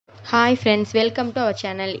Hi friends, welcome to our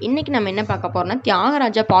channel. இன்னைக்கு நம்ம என்ன பார்க்க போறோம்னா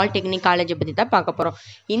தியாகராஜா பாலிடெக்னிக் காலேஜ் பத்தி தான் பார்க்க போறோம்.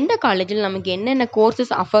 இந்த காலேஜில் நமக்கு என்னென்ன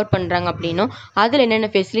கோர்சஸ் ஆஃபர் பண்றாங்க அப்படினோ அதில் என்னென்ன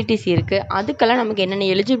ஃபெசிலிட்டிஸ் இருக்கு அதுக்கெல்லாம் நமக்கு என்னென்ன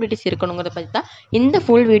எலிஜிபிலிட்டிஸ் இருக்கணுங்கிறத பத்தி தான் இந்த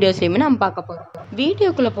ஃபுல் வீடியோஸ்லயுமே நம்ம பார்க்க போறோம்.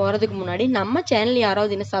 வீடியோக்குள்ள போறதுக்கு முன்னாடி நம்ம சேனல்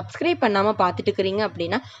யாராவது இன்னும் சப்ஸ்கிரைப் பண்ணாம பார்த்துட்டு இருக்கீங்க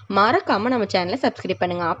அப்படின்னா மறக்காம நம்ம சேனலை சப்ஸ்கிரைப்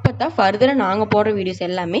பண்ணுங்க. அப்பதான் ஃபர்தரா நாங்க போடுற வீடியோஸ்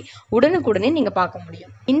எல்லாமே உடனுக்குடனே நீங்க பார்க்க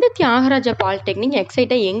முடியும். இந்த தியாகராஜா பாலிடெக்னிக்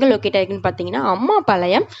எக்ஸைட்டா எங்க லொக்கேட் ஆயிருக்குன்னு பார்த்தீங்கன்னா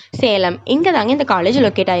அம்மாபாளையம் சேலம் இங்க தாங்க இந்த காலேஜ்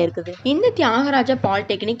லொக்கேட் ஆயிருக்குது. இந்த தியாகராஜா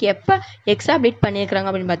பாலிடெக்னிக் எப்ப எக்ஸாபிலிட் பண்ணியிருக்காங்க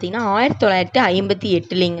அப்படின்னு பார்த்தீங்கன்னா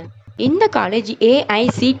 1958லிங்க. இந்த college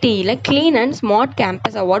AICTEல clean and smart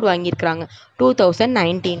campus award வாங்கியிருக்காங்க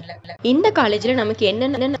 2019ல. இந்த காலேஜில் நமக்கு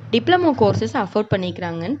என்னென்ன டிப்ளமோ கோர்சஸ் அஃபோர்ட்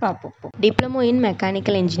பண்ணிக்கிறாங்கன்னு பார்ப்போம். Diploma in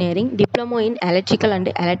mechanical engineering, diploma in electrical and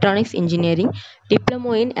electronics engineering,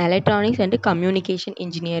 diploma in electronics and communication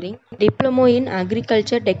engineering, diploma in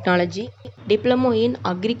agriculture technology, diploma in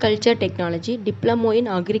agriculture technology, diploma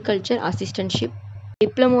in agriculture அசிஸ்டன்ட்ஷிப்,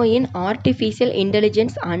 diploma in artificial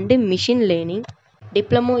intelligence and machine learning,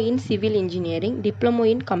 diploma in civil engineering, diploma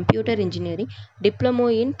in computer engineering, diploma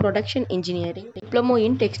in production engineering, diploma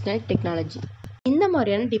in textile technology. இந்த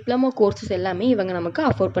மாதிரியான diploma courses எல்லாமே இவங்க நமக்கு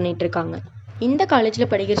afford பண்ணிட்டு இருக்காங்க. இந்த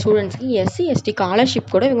காலேஜில் படிக்கிற ஸ்டூடெண்ட்ஸ்க்கு SC/ST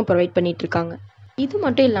ஸ்காலர்ஷிப் கூட இவங்க ப்ரொவைட் பண்ணிட்டு இருக்காங்க. இது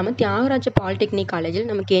மட்டும் இல்லாமல் தியாகராஜா பாலிடெக்னிக் காலேஜில்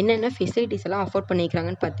நமக்கு என்னென்ன ஃபெசிலிட்டிஸ் எல்லாம் அஃபோர்ட்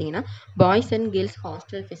பண்ணிக்கிறாங்கன்னு பார்த்தீங்கன்னா boys and girls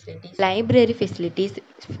hostel facilities, library facilities,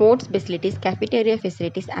 sports facilities, cafeteria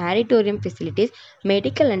facilities, auditorium facilities,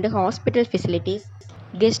 medical and hospital facilities,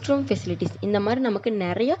 guest room facilities, இந்த மாதிரி நமக்கு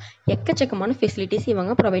நிறைய எக்கச்சக்கமான ஃபெசிலிட்டிஸ்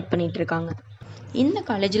இவங்க ப்ரொவைட் பண்ணிட்டு இருக்காங்க. இந்த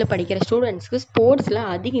காலேஜில் படிக்கிற ஸ்டூடெண்ட்ஸ்க்கு ஸ்போர்ட்ஸில்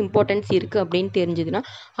அதிக இம்பார்ட்டன்ஸ் இருக்குது அப்படின்னு தெரிஞ்சதுன்னா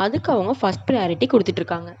அதுக்கு அவங்க ஃபர்ஸ்ட் ப்ரையாரிட்டி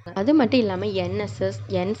கொடுத்துட்ருக்காங்க. அது மட்டும் இல்லாமல் NSS,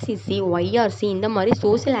 NCC, YRC இந்த மாதிரி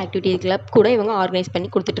சோசியல் ஆக்டிவிட்டி கிளப் கூட இவங்க ஆர்கனைஸ் பண்ணி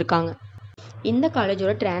கொடுத்துட்ருக்காங்க. இந்த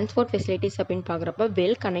காலேஜோட டிரான்ஸ்போர்ட் ஃபெசிலிட்டிஸ் அப்படின்னு பார்க்குறப்ப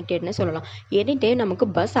வெல் கனெக்டட்னு சொல்லலாம். எனி டைம் நமக்கு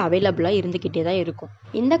பஸ் அவைலபிளாக இருந்துக்கிட்டே தான் இருக்கும்.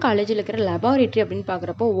 இந்த காலேஜில் இருக்கிற லெபார்ட்டரி அப்படின்னு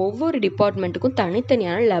பார்க்குறப்போ ஒவ்வொரு டிபார்ட்மெண்ட்டுக்கும்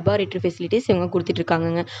தனித்தனியான லெபார்ட்டரி ஃபெசிலிட்டிஸ் இவங்க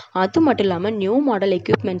கொடுத்துட்ருக்காங்க. அது மட்டும் இல்லாமல் நியூ மாடல்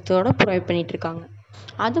எக்யூப்மெண்ட்ஸோட ப்ரொவைட் பண்ணிட்டு இருக்காங்க.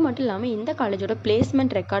 அது மட்டும் இல்லாமல் இந்த காலேஜோட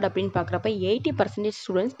பிளேஸ்மெண்ட் ரெக்கார்ட் அப்படின்னு பார்க்குறப்ப 80%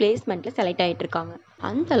 ஸ்டூடெண்ட்ஸ் பிளேஸ்மெண்ட்டில் செலக்ட் ஆகிட்டு இருக்காங்க.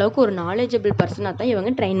 அந்த அளவுக்கு ஒரு நாலேஜபிள் பர்சனாக தான்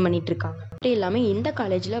இவங்க ட்ரெயின் பண்ணிட்டு இருக்காங்க. மட்டும் இல்லாமல் இந்த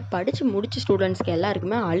காலேஜில் படித்து முடிச்ச ஸ்டூடெண்ட்ஸ்க்கு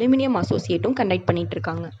எல்லாருக்குமே அலுமினியம் அசோசியேட்டும் கண்டக்ட் பண்ணிட்டு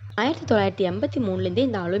இருக்காங்க. 1983லேருந்தே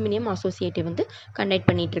இந்த அலுமினியம் அசோசியேட்டை வந்து கண்டக்ட்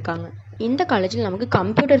பண்ணிட்டு இருக்காங்க. இந்த காலேஜில் நமக்கு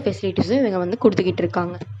கம்ப்யூட்டர் ஃபெசிலிட்டிஸும் இவங்க வந்து கொடுத்துக்கிட்டு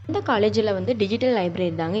இருக்காங்க. இந்த காலேஜில் வந்து டிஜிட்டல் லைப்ரரி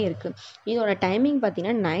தாங்க இருக்குது. இதோட டைமிங்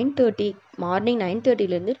பார்த்தீங்கன்னா மார்னிங்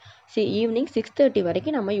 9:30லேருந்து ஈவினிங் 6:30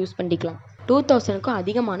 வரைக்கும் நம்ம யூஸ் பண்ணிக்கலாம். 2000க்கும்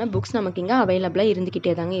அதிகமான புக்ஸ் நமக்கு இங்கே அவைலபிளாக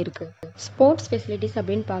இருந்துக்கிட்டே தாங்க இருக்குது. ஸ்போர்ட்ஸ் ஃபெசிலிட்டிஸ்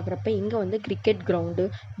அப்படின்னு பார்க்குறப்ப இங்கே வந்து cricket ground,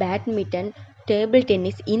 badminton, table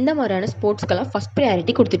tennis இந்த மாதிரியான ஸ்போர்ட்ஸ்க்கெல்லாம் ஃபஸ்ட்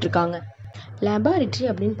ப்ரையாரிட்டி கொடுத்துட்ருக்காங்க. லெபார்ட்டரி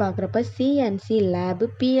அப்படின்னு பார்க்குறப்ப CNC lab,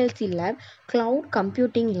 PLC lab, cloud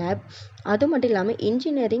computing lab, அது மட்டும் இல்லாமல்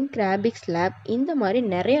இன்ஜினியரிங் கிராபிக்ஸ் லேப் இந்த மாதிரி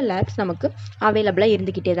நிறைய லேப்ஸ் நமக்கு அவைலபிளாக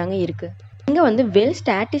இருந்துக்கிட்டே தாங்க இருக்குது. இங்கே வந்து well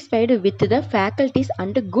satisfied with the faculties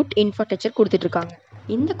and good infrastructure கொடுத்துட்ருக்காங்க.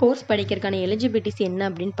 இந்த கோர்ஸ் படிக்கிறதுக்கான எலிஜிபிலிட்டிஸ் என்ன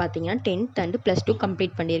அப்படின்னு பார்த்தீங்கன்னா 10th and +2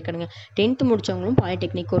 complete பண்ணியிருக்கானுங்க. 10th முடித்தவங்களும்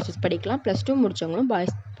polytechnic courses படிக்கலாம், +2 முடித்தவங்களும்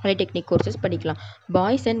பாலிடெக்னிக் கோர்சஸ் படிக்கலாம்.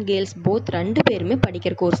 பாய்ஸ் அண்ட் கேர்ள்ஸ் போத் 2 பேருமே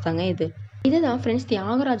படிக்கிற கோர்ஸ் தாங்க இது. இதுதான் ஃப்ரெண்ட்ஸ்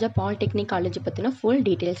தியாகராஜா பாலிடெக்னிக் காலேஜ் பற்றின ஃபுல்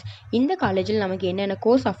டீட்டெயில்ஸ். இந்த காலேஜில் நமக்கு என்னென்ன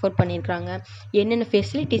கோர்ஸ் அஃபோர்ட் பண்ணியிருக்காங்க, என்னென்ன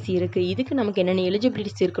ஃபெசிலிட்டிஸ் இருக்குது, இதுக்கு நமக்கு என்னென்ன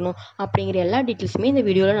எலிஜிபிலிட்டிஸ் இருக்கணும் அப்படிங்கிற எல்லா டீட்டெயில்ஸுமே இந்த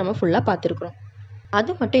வீடியோவில் நம்ம ஃபுல்லாக பார்த்துருக்குறோம்.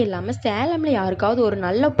 அது மட்டும் இல்லாமல் சேலமில் யாருக்காவது ஒரு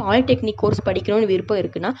நல்ல பாலிடெக்னிக் கோர்ஸ் படிக்கணும்னு விருப்பம்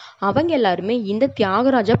இருக்குன்னா அவங்க எல்லாருமே இந்த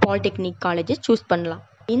தியாகராஜா பாலிடெக்னிக் காலேஜை சூஸ் பண்ணலாம்.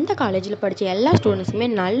 இந்த காலேஜில் படித்த எல்லா ஸ்டூடெண்ட்ஸுமே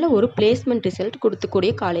நல்ல ஒரு பிளேஸ்மெண்ட் ரிசல்ட்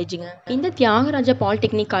கொடுக்கக்கூடிய காலேஜுங்க. இந்த தியாகராஜா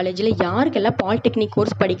பாலிடெக்னிக் காலேஜில் யாருக்கெல்லாம் பாலிடெக்னிக்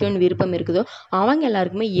கோர்ஸ் படிக்கணும்னு விருப்பம் இருக்குதோ அவங்க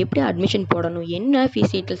எல்லாருக்குமே எப்படி அட்மிஷன் போடணும், என்ன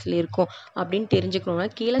ஃபீஸ் டீட்டெயில்ஸில் இருக்கும் அப்படின்னு தெரிஞ்சுக்கணுன்னா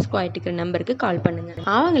கீழே ஸ்குவாட் இருக்கிற நம்பருக்கு கால் பண்ணுங்கள்.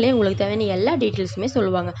 அவங்களே உங்களுக்கு தேவையான எல்லா டீட்டெயில்ஸுமே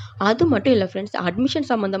சொல்லுவாங்க. அது மட்டும் இல்லை ஃப்ரெண்ட்ஸ், அட்மிஷன்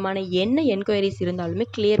சம்மந்தமான என்ன என்கொயரிஸ் இருந்தாலுமே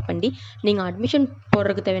கிளியர் பண்ணி நீங்கள் அட்மிஷன்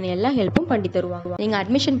போடுறதுக்கு தேவையான எல்லா ஹெல்ப்பும் பண்ணி தருவாங்க. நீங்கள்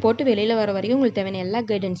அட்மிஷன் போட்டு வெளியில் வர வரைக்கும் உங்களுக்கு தேவையான எல்லா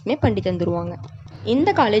கைடன்ஸுமே பண்ணி தந்துடுவாங்க. இந்த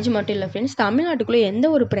காலேஜ் மட்டும் இல்லை ஃப்ரெண்ட்ஸ், தமிழ்நாட்டுக்குள்ளே எந்த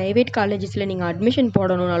ஒரு ப்ரைவேட் காலேஜஸில் நீங்கள் அட்மிஷன்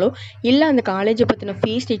போடணுன்னாலும் இல்லை அந்த காலேஜை பற்றின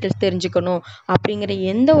ஃபீஸ் டீட்டெயில்ஸ் தெரிஞ்சுக்கணும் அப்படிங்கிற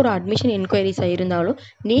எந்த ஒரு அட்மிஷன் என்கொயரிஸாக இருந்தாலும்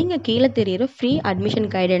நீங்கள் கீழே தெரிகிற ஃப்ரீ அட்மிஷன்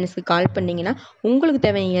கைடன்ஸுக்கு கால் பண்ணிங்கன்னா உங்களுக்கு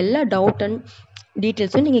தேவையான எல்லா டவுட் அண்ட்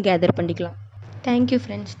டீட்டெயில்ஸும் நீங்கள் கேதர் பண்ணிக்கலாம். தேங்க்யூ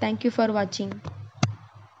ஃப்ரெண்ட்ஸ், தேங்க்யூ ஃபார் வாட்சிங்.